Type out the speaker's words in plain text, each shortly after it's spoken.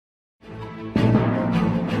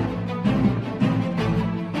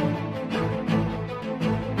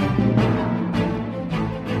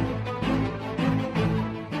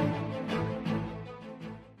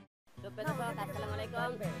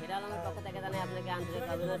আন্তরিক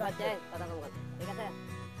অভিনন্দন হচ্ছে কথা কম কথা, ঠিক আছে?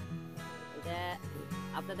 যে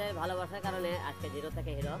আপনাদের ভালোবাসার কারণে আজকে জিরো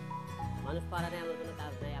থেকে হিরো। মানুষ পাড়ানে এমন কোনো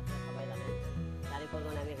কাজ নেই, আপনারা সবাই জানেন। তারই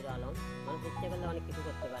পরিমাণে আমি হিরো আলম। মানুষ ইচ্ছে করলে অনেক কিছু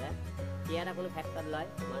করতে পারে, চেয়ারা কোনো ফ্যাক্টর নয়,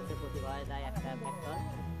 মানুষের প্রতিভা হয়ে যায় একটা ফ্যাক্টর।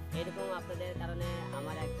 এরকম আপনাদের কারণে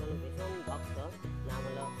আমার একজন ভীষণ ভক্ত, নাম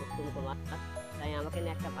হলো উত্তম কুমার, তাই আমাকে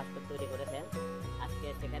নিয়ে একটা ভাস্কর তৈরি করেছে। আজকে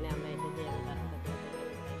সেখানে আমরা এসেছি এবং তার সাথে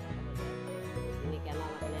তিনি কেন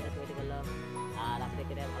আমাকে নিয়ে এটা তৈরি করলো আর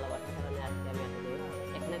আপনাকে ভালোবাসার কারণে আজকে আমি এতদূর।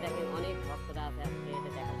 এখানে দেখেন অনেক ভক্তরা আছে, আজকে এটা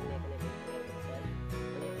দেখার জন্য এখানে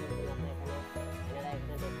অনেক লোকজন আছে এখানে, এনারা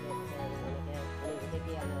এখানে দেখতে এসেছে এবং অনেকে অনুভূতি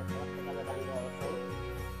কি আমরা সবার থেকে আমরা জানবো অবশ্যই।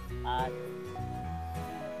 আর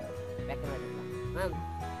হ্যাঁ,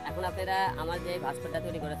 এখন আপনারা আমার যে ভাস্করটা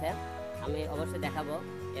তৈরি করেছে আমি অবশ্যই দেখাবো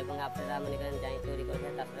এবং আপনারা মনে করেন যাই তৈরি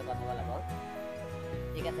করেছেন তার সাথে কথা বলাবো,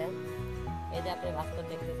 ঠিক আছে? এই যে আপনি ভাস্কর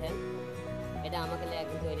দেখতেছেন, এটা আমাকে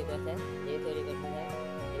একজন তৈরি করেছে, যিনি তৈরি করতে চায়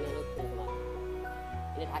তিনি হল উত্তম কুমার।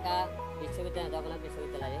 তিনি ঢাকা বিশ্ববিদ্যালয়, জগন্নাথ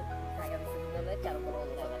বিশ্ববিদ্যালয়ে ঢাকা বিশ্ববিদ্যালয়ের চারুকলা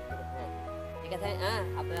অনুষদ, হ্যাঁ, ঠিক আছে? হ্যাঁ,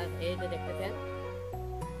 আপনারা এই যে দেখতেছেন,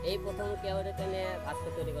 এই প্রথম কেউ এখানে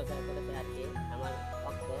ভাস্কর তৈরি করেছে আর কি, আমার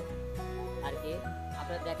ভক্ত আর কি।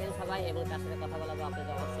 আপনারা দেখেন সবাই এবং তার সাথে কথা বলাবো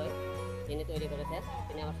আপনাদের অবশ্যই। যিনি তৈরি করেছে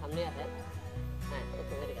তিনি আমার সামনে আছেন, হ্যাঁ,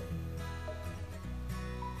 উত্তম তৈরি করেছে।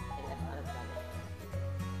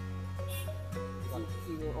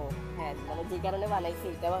 হ্যাঁ, মানে যে কারণে বানাইছি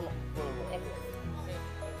এটা বলবো।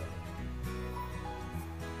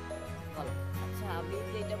 আচ্ছা, আমি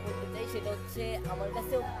যেটা বলতে চাই সেটা হচ্ছে আমার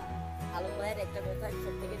কাছে আলম ভাইয়ের একটা কথা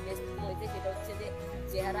সব থেকে বেস্ট হয়েছে, সেটা হচ্ছে যে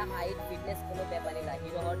চেহারা, হাইট, ফিটনেস কোনো ব্যাপারই না।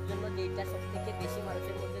 হিরো হওয়ার জন্য যেটা সব থেকে বেশি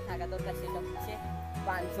মানুষের মধ্যে থাকা দরকার সেটা হচ্ছে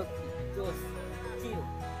প্রাণ শক্তি, জোশ, চিল।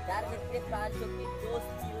 যার ক্ষেত্রে প্রাণ শক্তি, জোশ,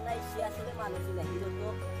 চিল নাই সে আসলে মানুষই না, হিরো তো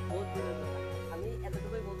বহুত দূরের কথা। আমি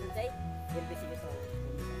এতটুকুই বলতে চাই, এর বেশি কিছু।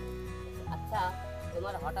 আচ্ছা,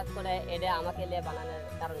 তোমার হঠাৎ করে এটা আমাকে নিয়ে বানানোর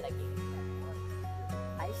কারণটা কি?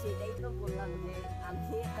 ভাই সেটাই তো বললাম যে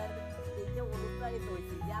আমি আর এই যে অনুপ্রাণিত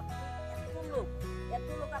হয়েছি যে আপনি এত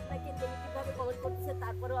লোক আপনাকে নেগেটিভ ভাবে কমেন্ট করতেছে,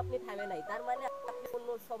 তারপরেও আপনি থামে নাই, তার মানে আপনি অন্য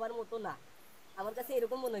সবার মতো না। আমার কাছে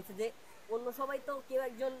এরকম মনে হচ্ছে যে অন্য সবাই তো কেউ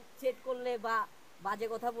একজন সেট করলে বা বাজে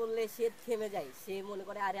কথা বললে সে থেমে যায়, সে মনে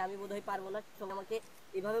করে আরে আমি বোধহয় পারবো না, সবাই আমাকে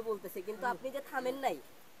এভাবে বলতেছে, কিন্তু আপনি যে থামেন নাই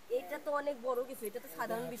এটা তো অনেক বড় কিছু। এটা তো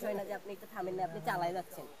সাধারণ বিষয় না যে আপনি এটা থামেন না, আপনি চালাই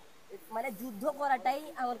যাচ্ছেন। মানে যুদ্ধ করাটাই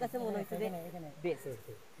আমার কাছে মনে হচ্ছে যে বেস্ট।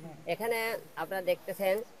 এখানে আপনারা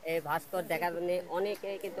দেখতেছেন এই ভাস্কর দেখার জন্য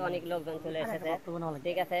অনেকেই কিন্তু অনেক লোকজন চলে এসেছে,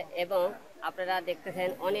 ঠিক আছে? এবং আপনারা দেখতেছেন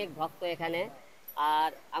অনেক ভক্ত এখানে। আর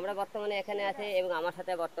আমরা বর্তমানে এখানে আছি এবং আমার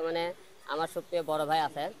সাথে বর্তমানে আমার সুপ্রিয় বড় ভাই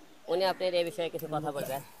আছেন, উনি আপনার এই বিষয়ে কিছু কথা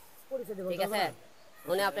বলবেন, ঠিক আছে?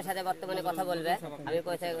 উনি আপনার সাথে বর্তমানে কথা বলবে, আমি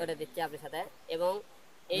পরিচয় করে দিচ্ছি আপনার সাথে। এবং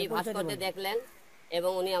এই ভাস্করকে দেখলেন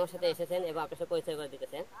এবং উনি আমার সাথে এসেছেন এবং আপনার সাথে পরিচয় করে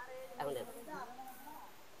দিতেছেন। এখন দেখুন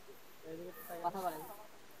কথা বলেন,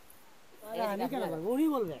 উনি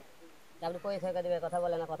বলবে আপনি পরিচয় করে দিবেন, কথা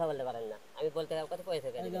বলেন না, কথা বলতে পারেন না, আমি বলতে কথা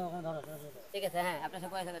পরিচয় করে দিবেন, ঠিক আছে? হ্যাঁ, আপনার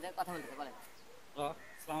সাথে পরিচয় করে কথা বলতে বলেন।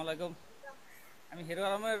 আসসালামু আলাইকুম। আমি হিরো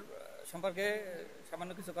আলমের সম্পর্কে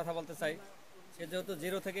সামান্য কিছু কথা বলতে চাই। সে যেহেতু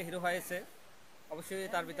জিরো থেকে হিরো হয়েছে, অবশ্যই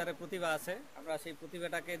তার ভিতরে প্রতিভা আছে। আমরা সেই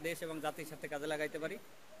প্রতিভাটাকে দেশ এবং জাতির সাথে কাজে লাগাইতে পারি।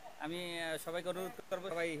 আমি সবাইকে অনুরোধ করবো,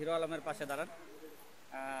 সবাই হিরো আলমের পাশে দাঁড়ান।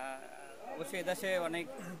 অবশ্যই এদেশে অনেক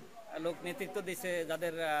লোক নেতৃত্ব দিচ্ছে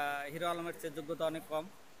যাদের হিরো আলমের চেয়ে যোগ্যতা অনেক কম,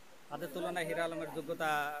 তাদের তুলনায় হিরো আলমের যোগ্যতা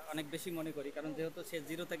অনেক বেশি মনে করি, কারণ যেহেতু সে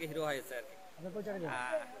জিরো থেকে হিরো হয়েছে আর কি।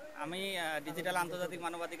 আমি ডিজিটাল আন্তর্জাতিক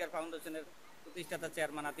মানবাধিকার ফাউন্ডেশনের প্রতিষ্ঠাতা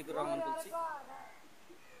চেয়ারম্যান আতিকুর রহমান বলছি।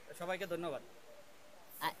 সবাইকে ধন্যবাদ।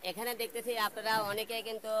 এখানে দেখতেছি আপনারা অনেকে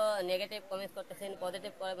কিন্তু নেগেটিভ কমেন্টস করতেছেন,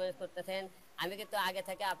 পজিটিভ কমেন্টস করতেছেন। আমি কিন্তু আগে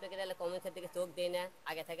থেকে আপনাকে কমেন্টসের দিকে চোখ দিই না,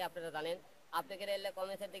 আগে থেকে আপনারা জানেন। আপনাকে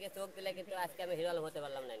কমেন্টসের দিকে চোখ দিলে কিন্তু আজকে আমি হিরো আলম হতে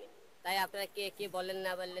পারলাম না। তাই আপনারা কে কি বললেন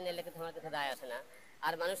না বললেন এলে কিন্তু আমার কাছে দায় আসে না।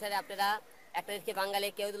 আর মানুষের আপনারা একটা দিকে বাঙালি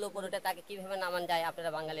কেউ দিল উপর উঠে তাকে কিভাবে নামান যায় আপনারা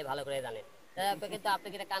বাঙালি ভালো করে জানেন। তাই কিন্তু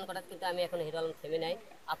আপনাকে কান করার কিন্তু আমি এখন হিরো আলম থেমে নাই।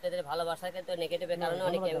 আপনাদের ভালোবাসার কিন্তু নেগেটিভের কারণে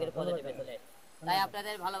অনেকে আমি পজিটিভে চলে, তাই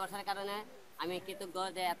আপনাদের ভালোবাসার কারণে আমি কৃতজ্ঞ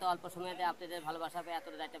যে এত অল্প সময়ে আপনাদের ভালোবাসা পেয়ে এত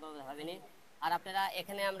দায়িত্ব পাবো ভাবিনি। আর আপনারা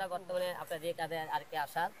এখানে আমরা বর্তমানে আপনারা যে কাজে আর কি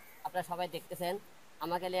আসার আপনারা সবাই দেখতেছেন,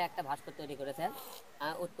 আমাকে নিয়ে একটা ভাস্কর তৈরি করেছেন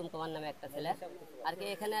উত্তম কুমার নামে একটা ছেলে আর কি।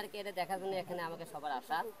 এখানে আর কি এটা দেখার জন্য এখানে আমাকে সবার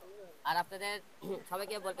আসা। আর আপনাদের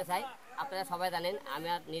সবাইকে বলতে চাই, আপনারা সবাই জানেন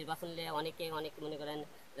আমার নির্বাচন নিয়ে অনেকে অনেক মনে করেন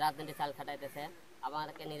রাজনীতি চাল খাটাইতেছে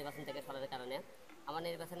আমাকে নির্বাচন থেকে সরার কারণে। আমার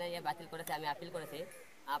নির্বাচনে বাতিল করেছে, আমি আপিল করেছি।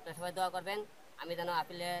 আপনারা সবাই দোয়া করবেন আমি যেন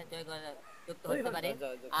আপিলে যুক্ত হতে পারি।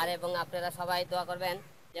 আর এবং আপনারা সবাই দোয়া করবেন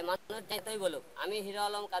যে মানুষ যাইতেই বলুক আমি হিরো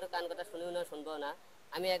আলম কারো কান কথা শুনবো না,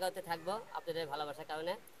 আমি এগাতে থাকবো আপনাদের ভালোবাসার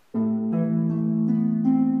কারণে।